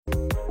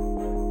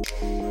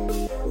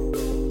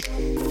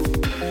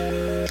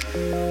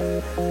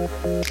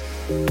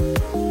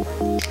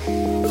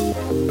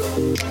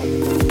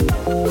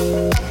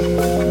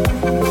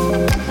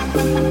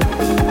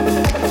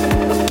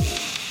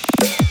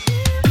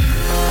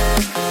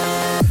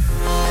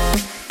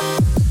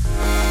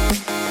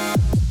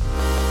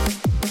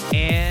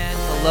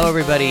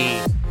everybody.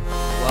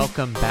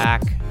 Welcome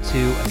back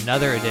to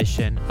another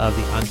edition of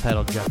the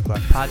Untitled Jeff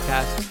Gluck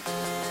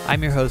podcast.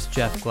 I'm your host,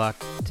 Jeff Gluck.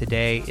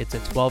 Today, it's a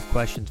 12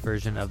 questions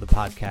version of the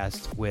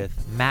podcast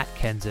with Matt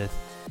Kenseth.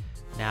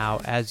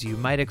 Now, as you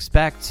might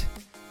expect,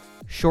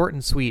 short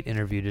and sweet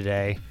interview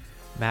today.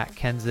 Matt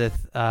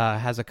Kenseth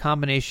has a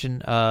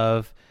combination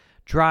of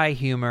dry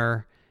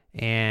humor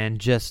and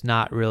just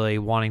not really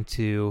wanting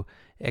to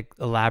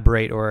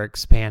elaborate or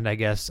expand, I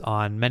guess,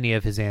 on many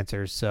of his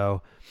answers.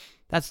 So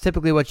that's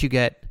typically what you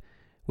get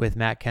with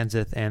Matt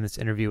Kenseth, and this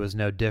interview was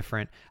no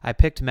different. I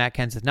picked Matt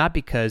Kenseth not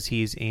because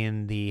he's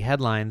in the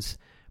headlines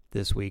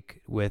this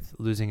week with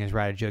losing his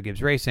ride at Joe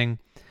Gibbs Racing,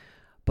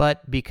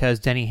 but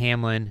because Denny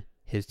Hamlin,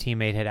 his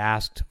teammate, had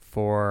asked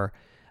for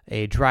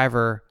a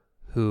driver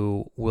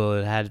who will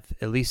have had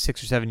at least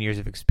 6 or 7 years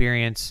of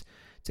experience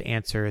to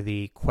answer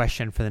the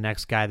question for the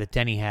next guy that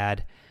Denny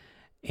had.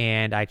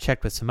 And I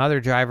checked with some other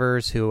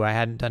drivers who I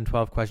hadn't done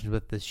 12 questions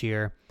with this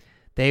year.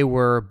 They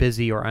were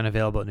busy or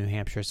unavailable at New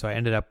Hampshire, so I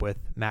ended up with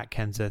Matt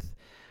Kenseth.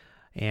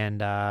 And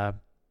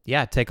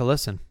take a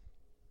listen.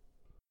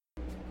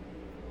 All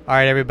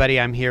right, everybody,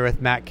 I'm here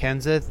with Matt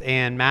Kenseth.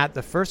 And Matt,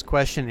 the first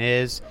question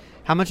is,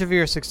 how much of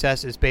your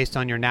success is based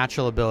on your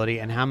natural ability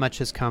and how much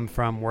has come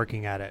from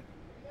working at it?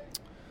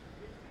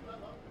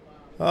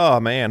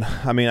 Oh, man.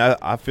 I mean,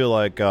 I feel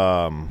like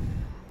for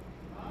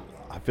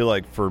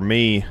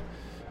me,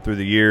 through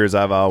the years,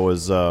 I've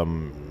always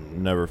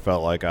never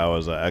felt like I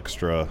was an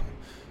extra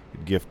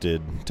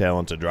gifted,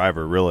 talented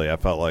driver, really. I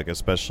felt like,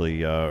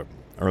 especially early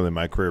in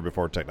my career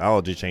before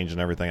technology changed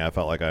and everything, I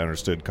felt like I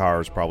understood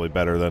cars probably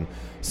better than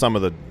some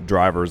of the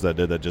drivers that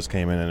just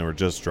came in and were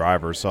just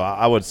drivers. So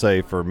I would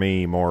say for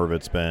me, more of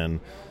it's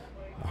been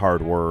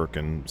hard work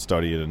and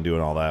studying and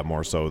doing all that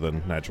more so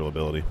than natural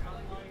ability.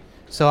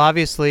 So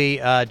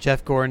obviously,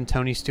 Jeff Gordon,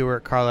 Tony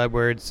Stewart, Carl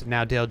Edwards,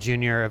 now Dale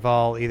Jr. have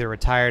all either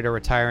retired or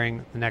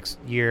retiring the next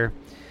year.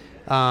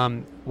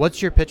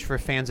 What's your pitch for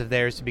fans of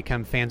theirs to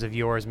become fans of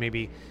yours,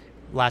 maybe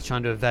latch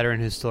onto a veteran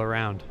who's still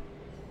around?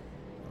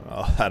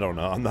 I don't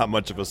know. I'm not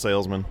much of a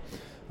salesman.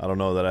 I don't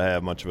know that I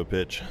have much of a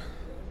pitch.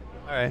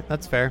 All right,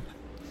 that's fair.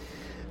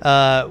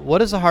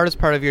 What is the hardest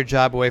part of your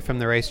job away from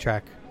the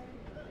racetrack?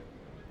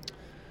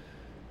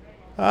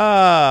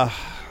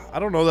 I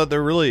don't know that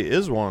there really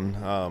is one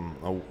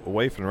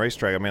away from the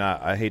racetrack. I mean,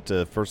 I hate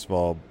to, first of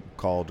all,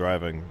 call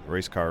driving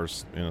race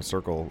cars in a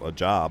circle a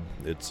job.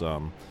 It's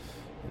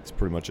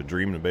pretty much a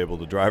dream to be able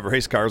to drive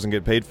race cars and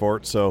get paid for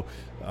it. So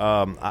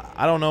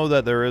I don't know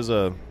that there is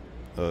a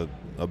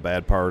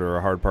bad part or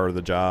a hard part of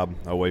the job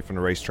away from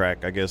the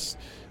racetrack. I guess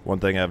one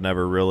thing I've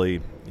never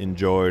really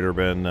enjoyed or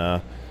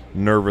been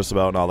nervous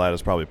about and all that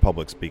is probably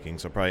public speaking.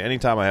 So probably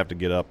anytime I have to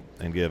get up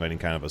and give any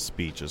kind of a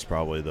speech is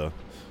probably the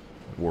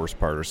worst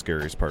part or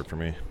scariest part for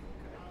me.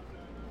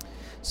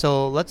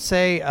 So let's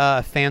say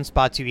a fan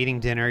spots you eating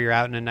dinner, you're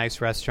out in a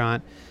nice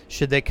restaurant.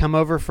 Should they come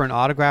over for an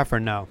autograph or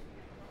no?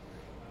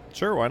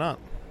 Sure, why not?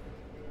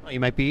 Well, you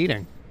might be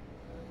eating.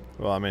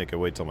 Well, I mean, I could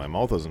wait till my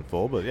mouth isn't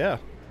full, but yeah.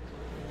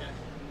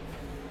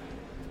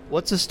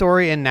 What's a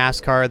story in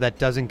NASCAR that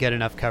doesn't get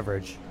enough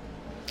coverage?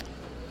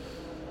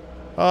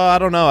 I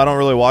don't know. I don't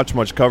really watch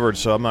much coverage,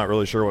 so I'm not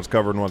really sure what's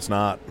covered and what's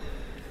not.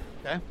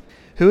 Okay.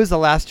 Who is the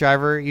last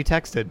driver you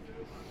texted?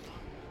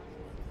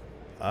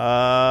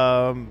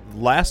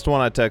 Last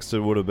one I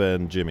texted would have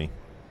been Jimmy.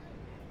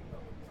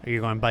 Are you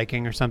going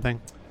biking or something?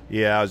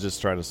 Yeah, I was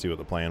just trying to see what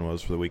the plan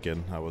was for the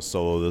weekend. I was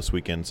solo this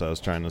weekend, so I was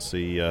trying to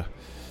see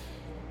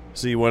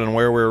when and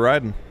where we were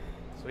riding.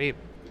 Sweet.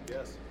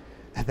 Yes.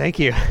 Thank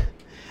you.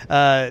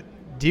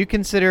 Do you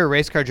consider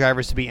race car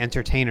drivers to be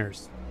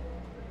entertainers?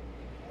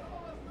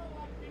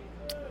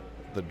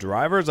 The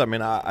drivers? I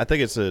mean, I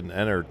think it's an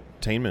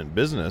entertainment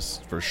business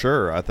for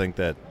sure. I think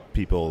that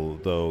people,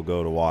 though,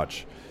 go to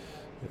watch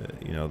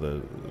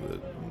the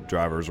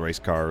drivers, race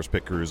cars,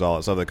 pit crews, all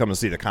that stuff. They come and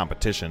see the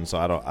competition. So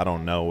I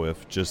don't know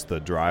if just the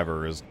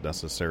driver is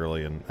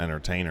necessarily an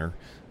entertainer,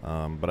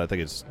 but I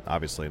think it's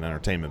obviously an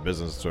entertainment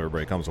business. So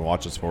everybody comes and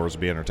watches for us to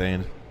be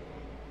entertained.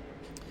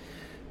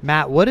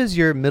 Matt, what is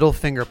your middle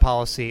finger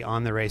policy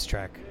on the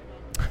racetrack?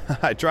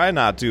 I try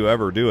not to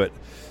ever do it.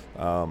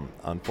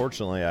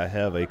 Unfortunately, I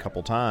have a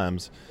couple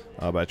times,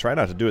 but I try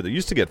not to do it. They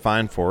used to get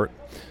fined for it,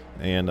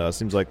 and it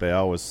seems like they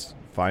always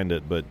find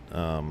it, but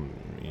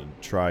you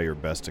try your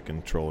best to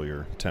control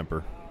your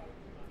temper.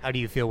 How do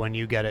you feel when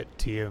you get it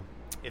to you,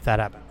 if that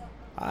happened?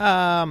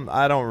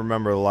 I don't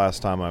remember the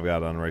last time I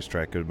got on a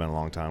racetrack. It could have been a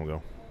long time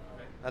ago.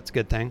 That's a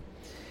good thing.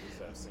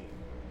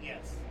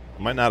 Yes.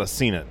 I might not have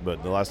seen it,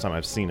 but the last time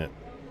I've seen it.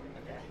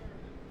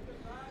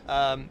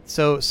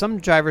 So some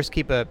drivers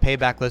keep a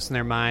payback list in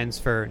their minds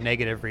for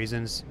negative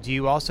reasons. Do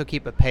you also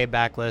keep a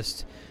payback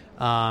list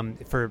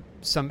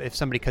if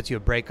somebody cuts you a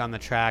break on the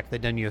track,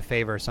 they've done you a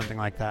favor or something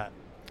like that?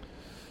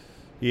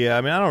 Yeah,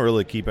 I mean, I don't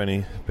really keep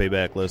any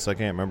payback lists. I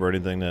can't remember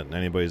anything that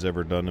anybody's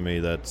ever done to me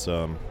that's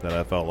that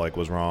I felt like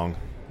was wrong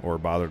or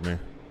bothered me,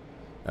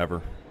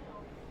 ever.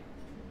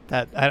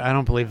 That I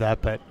don't believe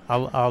that, but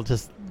we'll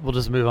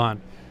just move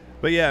on.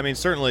 But yeah, I mean,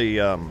 certainly,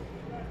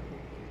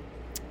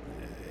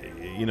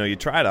 you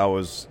try to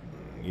always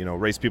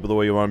race people the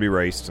way you want to be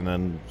raced, and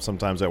then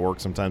sometimes that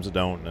works, sometimes it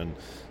don't, and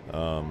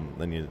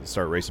then you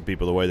start racing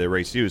people the way they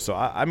race you. So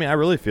I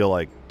really feel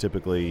like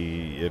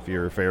typically if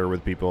you're fair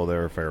with people,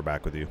 they're fair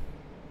back with you.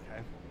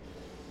 Okay.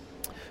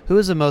 Who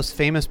is the most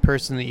famous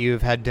person that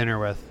you've had dinner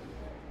with?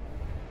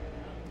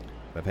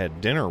 I've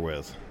had dinner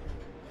with?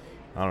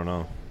 I don't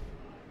know.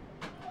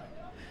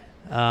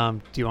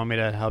 Do you want me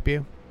to help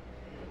you?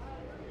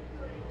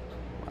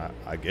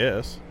 I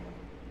guess.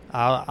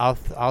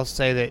 I'll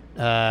say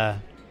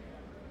that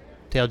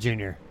Dale Jr.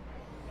 You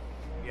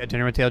had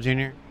dinner with Dale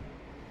Jr.?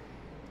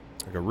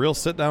 Like a real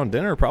sit-down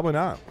dinner? Probably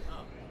not.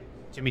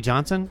 Jimmy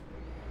Johnson?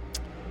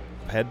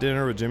 I've had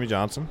dinner with Jimmy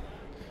Johnson.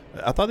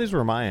 I thought these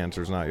were my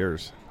answers, not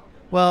yours.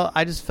 Well,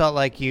 I just felt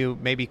like you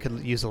maybe could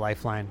use a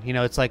lifeline.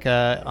 It's like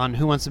on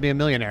Who Wants to Be a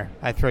Millionaire.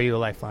 I throw you a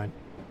lifeline.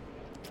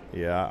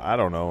 Yeah, I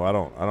don't know. I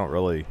don't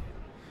really.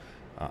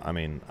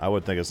 I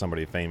would think of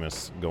somebody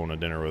famous going to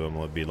dinner with them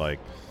would be like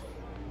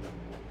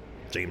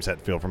James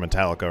Hetfield from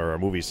Metallica or a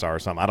movie star or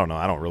something. I don't know.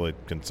 I don't really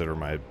consider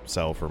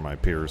myself or my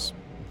peers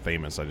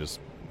famous. I just,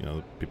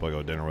 people I go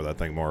to dinner with, I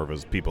think more of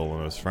as people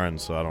and as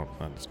friends. So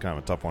it's kind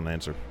of a tough one to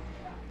answer.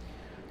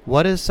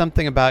 What is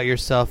something about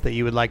yourself that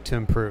you would like to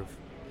improve?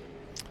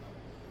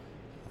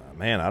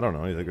 Man, I don't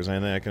know. You think there's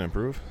anything I can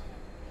improve?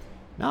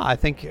 No, I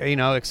think,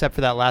 except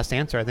for that last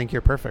answer, I think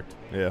you're perfect.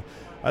 Yeah.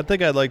 I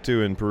think I'd like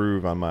to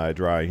improve on my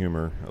dry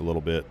humor a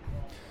little bit.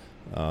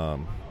 I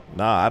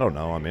don't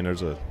know.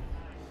 There's a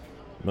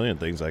million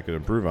things I could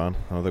improve on.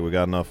 I don't think we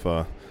got enough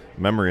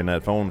memory in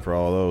that phone for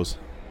all of those.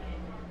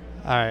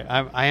 All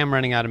right. I am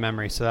running out of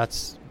memory, so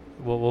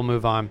we'll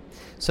move on.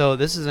 So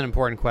this is an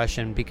important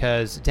question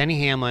because Denny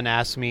Hamlin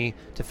asked me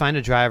to find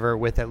a driver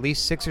with at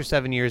least 6 or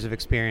 7 years of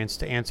experience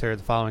to answer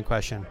the following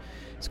question.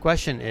 This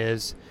question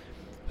is,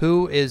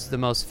 who is the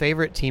most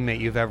favorite teammate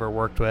you've ever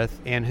worked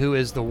with, and who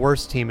is the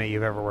worst teammate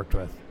you've ever worked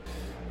with?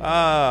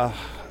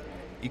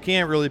 You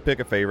can't really pick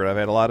a favorite. I've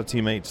had a lot of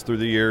teammates through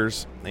the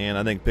years, and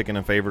I think picking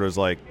a favorite is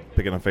like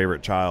picking a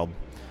favorite child.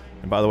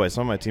 And by the way,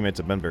 some of my teammates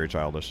have been very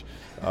childish.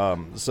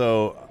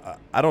 So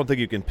I don't think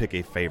you can pick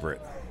a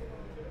favorite.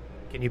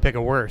 Can you pick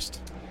a worst?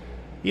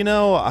 You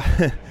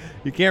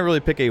can't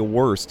really pick a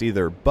worst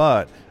either,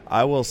 but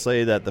I will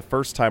say that the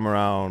first time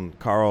around,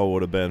 Carl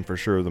would have been for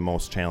sure the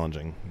most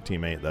challenging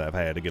teammate that I've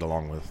had to get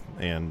along with,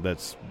 and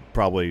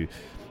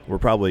we're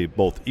probably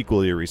both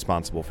equally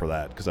responsible for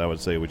that, because I would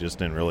say we just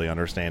didn't really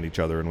understand each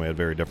other and we had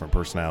very different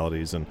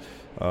personalities, and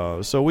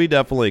so we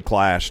definitely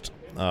clashed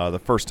the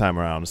first time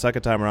around. The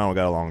second time around, we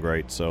got along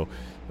great. So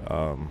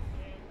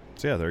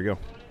yeah, there you go.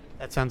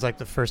 That sounds like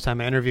the first time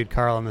I interviewed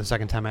Carl and the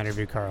second time I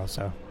interviewed Carl.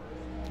 So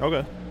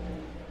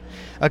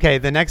okay,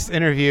 the next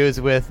interview is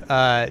with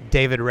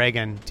David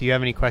Reagan. Do you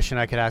have any question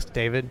I could ask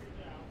David?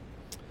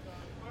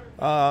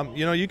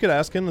 You could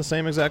ask him the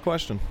same exact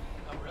question.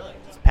 Oh, really?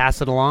 Just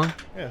pass it along?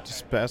 Yeah,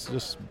 just pay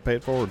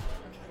it forward.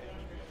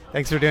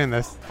 Thanks for doing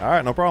this. All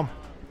right, no problem.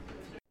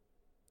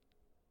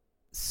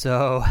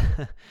 So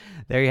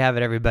there you have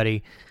it,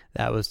 everybody.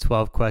 That was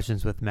 12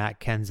 questions with Matt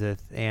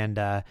Kenseth. And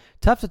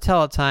tough to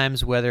tell at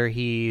times whether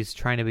he's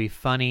trying to be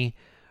funny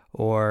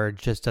or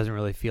just doesn't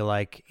really feel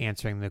like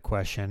answering the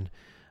question.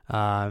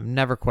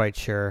 Never quite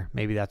sure.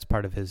 Maybe that's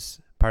part of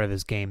his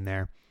game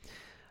there.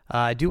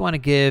 I do want to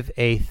give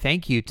a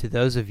thank you to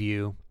those of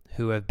you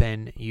who have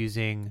been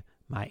using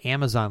my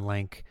Amazon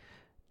link,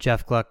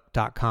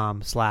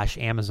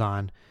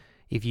 jeffgluck.com/Amazon.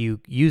 If you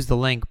use the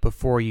link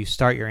before you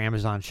start your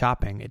Amazon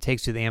shopping, it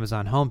takes you to the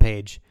Amazon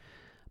homepage,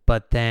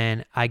 but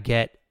then I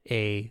get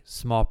a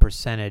small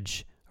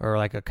percentage, or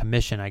like a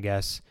commission, I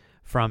guess,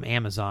 from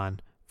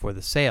Amazon for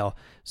the sale.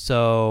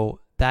 So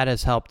that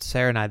has helped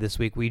Sarah and I this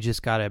week. We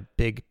just got a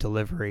big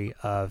delivery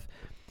of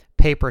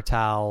paper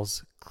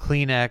towels,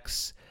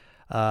 Kleenex,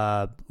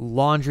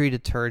 laundry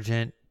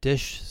detergent,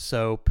 dish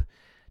soap,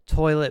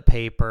 toilet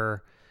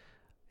paper,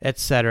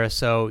 etc.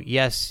 So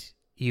yes,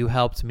 you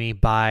helped me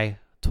buy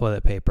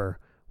toilet paper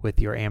with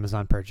your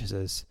Amazon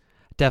purchases.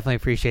 Definitely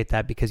appreciate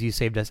that, because you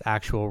saved us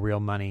actual real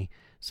money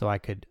so I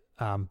could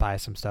buy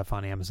some stuff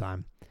on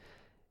Amazon.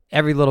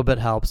 Every little bit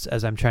helps,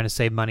 as I'm trying to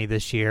save money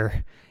this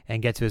year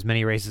and get to as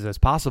many races as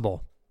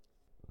possible.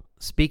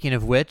 Speaking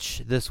of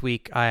which, this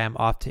week I am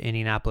off to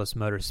Indianapolis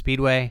Motor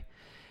Speedway,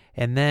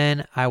 and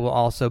then I will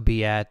also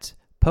be at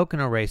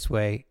Pocono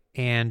Raceway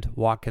and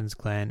Watkins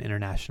Glen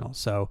International.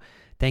 So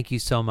thank you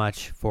so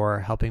much for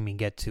helping me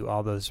get to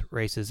all those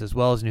races, as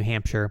well as New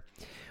Hampshire,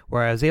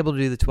 where I was able to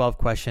do the 12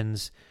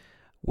 questions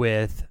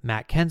with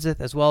Matt Kenseth,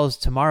 as well as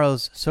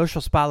tomorrow's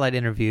Social Spotlight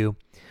interview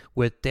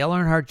with Dale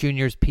Earnhardt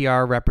Jr.'s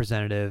PR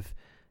representative,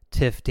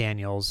 Tiff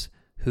Daniels,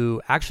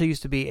 who actually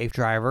used to be a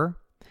driver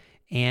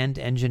and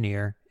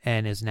engineer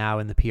and is now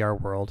in the PR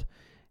world.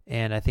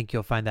 And I think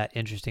you'll find that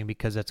interesting,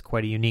 because that's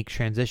quite a unique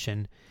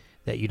transition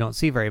that you don't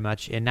see very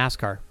much in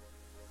NASCAR.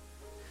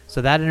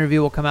 So that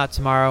interview will come out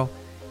tomorrow.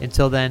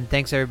 Until then,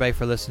 thanks everybody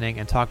for listening,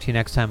 and talk to you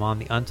next time on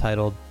the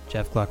Untitled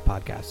Jeff Gluck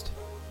Podcast.